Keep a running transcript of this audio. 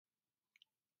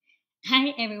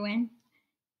Hi everyone.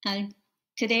 Uh,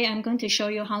 Today I'm going to show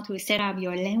you how to set up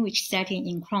your language setting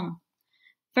in Chrome.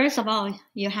 First of all,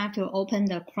 you have to open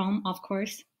the Chrome, of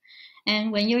course.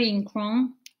 And when you're in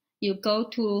Chrome, you go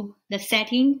to the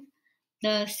setting.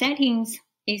 The settings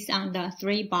is on the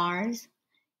three bars.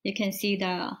 You can see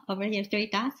the over here three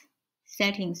dots,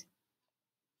 settings.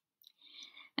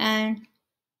 And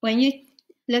when you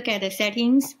look at the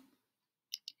settings,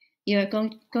 you're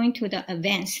going to the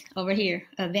advanced over here,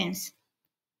 advanced.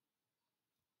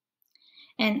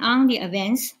 And on the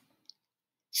advanced,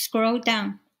 scroll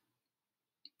down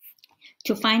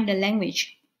to find the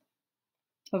language.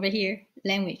 Over here,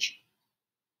 language.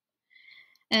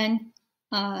 And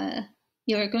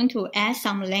you're going to add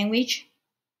some language.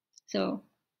 So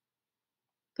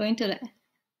going to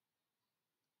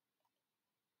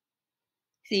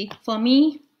see, for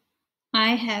me, I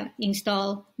have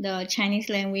installed the Chinese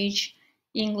language,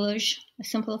 English,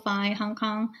 Simplify, Hong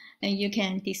Kong, and you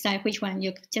can decide which one.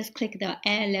 You just click the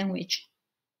add language.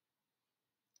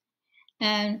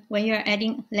 And when you're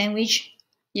adding language,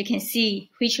 you can see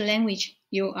which language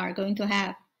you are going to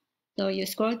have. So you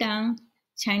scroll down,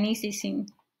 Chinese is in,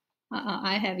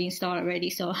 I have installed already,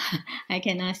 so I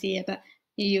cannot see it, but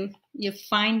you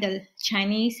find the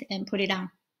Chinese and put it on.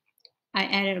 I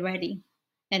added already,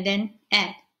 and then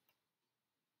add.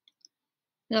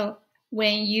 So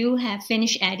when you have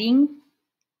finished adding,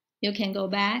 you can go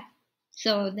back.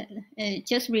 So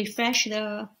just refresh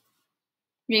the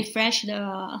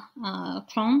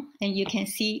Chrome, and you can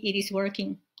see it is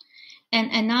working. And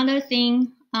another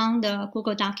thing on the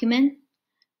Google document,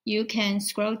 you can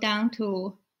scroll down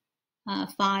to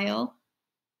File.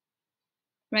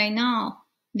 Right now,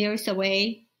 there's a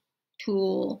way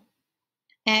to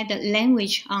add the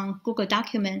language on Google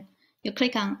document. You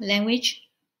click on language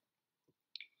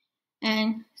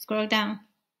and scroll down.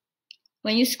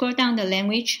 When you scroll down the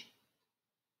language,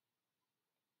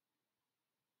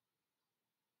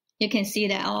 you can see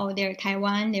that, oh, they're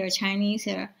Taiwan, they're Chinese,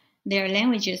 they're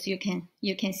languages. You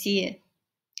can see it.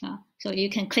 So you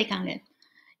can click on it.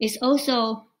 It's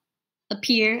also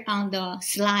appear on the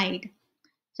slide.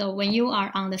 So when you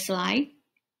are on the slide,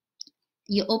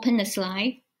 you open the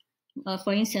slide.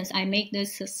 For instance, I make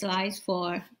this slides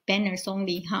for banners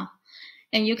only,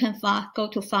 and you can go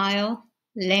to File,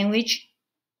 Language,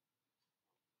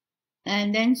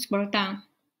 and then scroll down.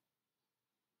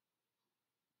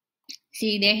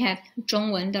 See, they have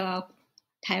中文的、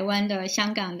台湾的、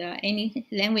香港的, any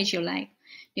language you like.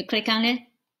 You click on it,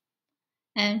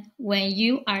 and when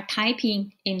you are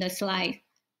typing in the slide,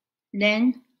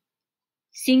 then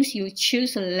since you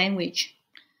choose a language,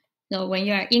 so when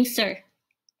you are insert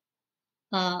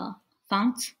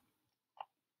font,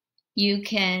 you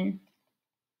can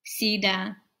see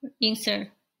the insert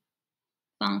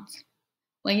font.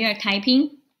 When you are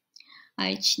typing,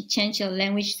 I change the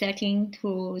language setting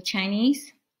to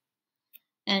Chinese.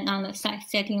 And on the side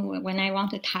setting, when I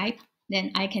want to type,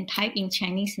 then I can type in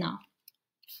Chinese now.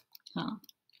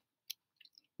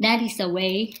 That is the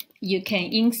way you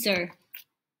can insert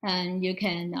and you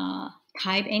can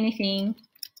type anything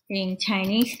in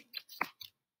Chinese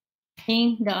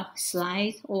in the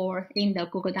slides or in the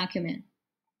Google document.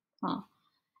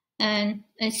 And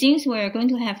since we're going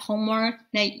to have homework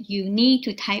that you need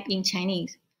to type in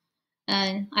Chinese,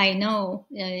 and I know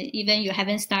even you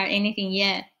haven't started anything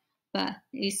yet, but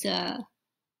it's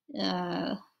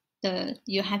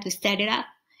you have to set it up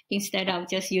instead of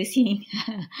just using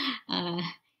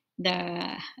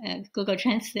the Google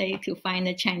Translate to find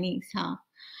the Chinese.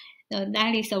 So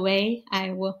that is a way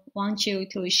I want you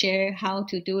to share how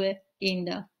to do it in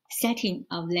the setting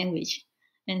of language.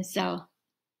 And so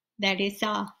that is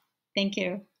all. Thank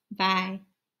you. Bye.